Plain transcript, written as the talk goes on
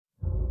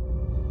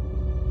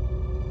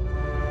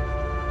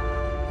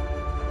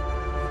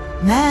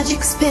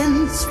Magic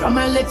spins, from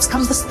her lips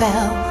comes the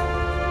spell.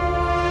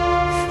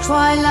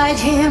 Twilight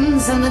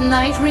hymns and the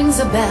night rings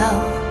a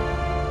bell.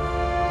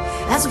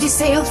 As we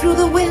sail through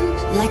the wind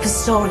like a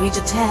story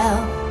to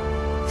tell,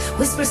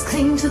 whispers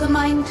cling to the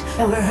mind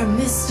where her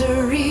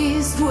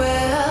mysteries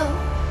dwell.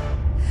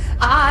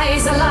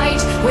 Eyes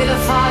alight with a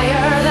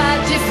fire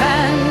that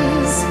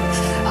defends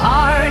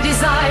our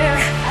desire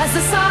as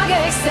the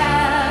saga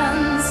extends.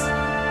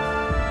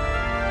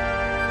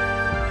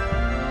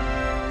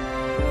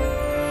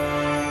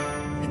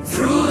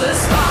 Through the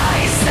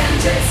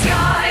spice-scented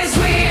skies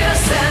we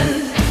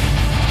ascend,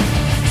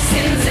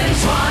 sins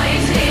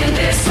entwined in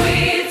this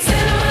sweet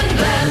cinnamon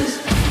blend.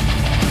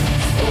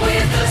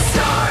 With the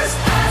stars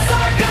as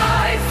our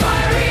guide,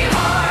 fiery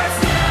hearts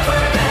never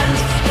bend.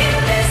 In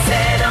this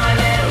sin I'm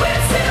in,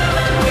 with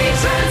cinnamon we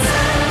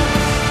transcend.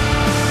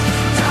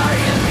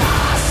 Darkened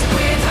past,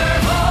 with her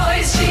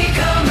voice she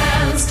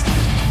commenced,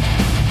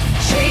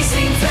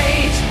 chasing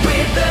fate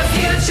with the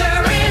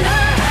future in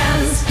her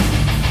hands.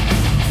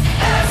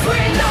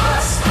 Every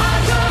lost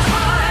under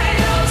high,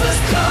 knows us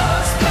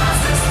close,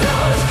 past us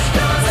close,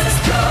 knows us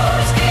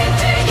close,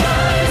 into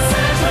yours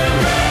and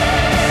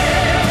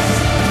remains.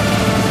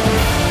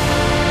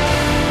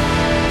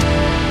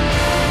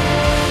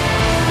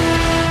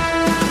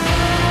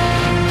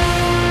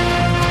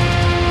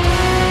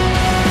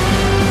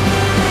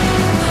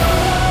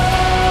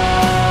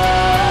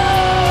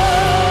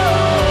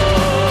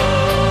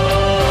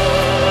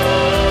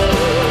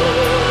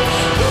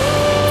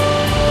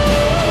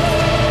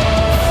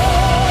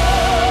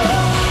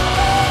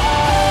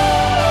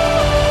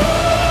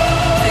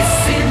 This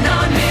sin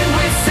I'm in,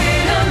 with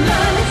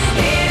cinnamon,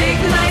 it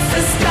ignites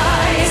the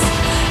skies.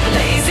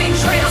 Blazing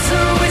trails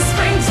through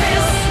whispering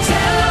tales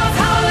tell of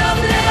how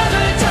love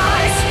never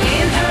dies.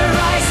 In her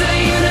eyes the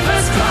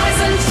universe cries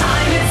and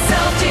time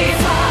itself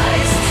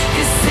defies.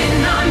 This sin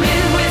I'm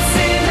in, with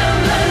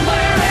cinnamon,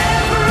 where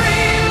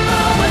every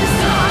moment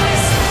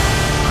flies.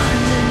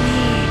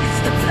 Underneath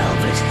the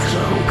velvet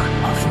cloak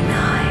of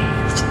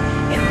night,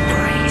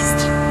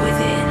 embraced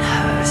within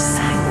her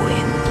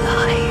sanguine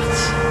light.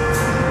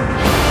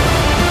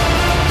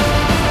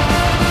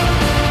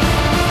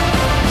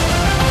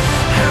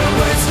 Her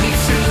words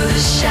weave through the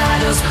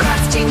shadows,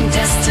 crafting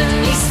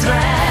destiny's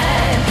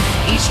thread.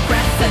 Each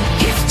breath a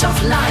gift of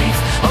life,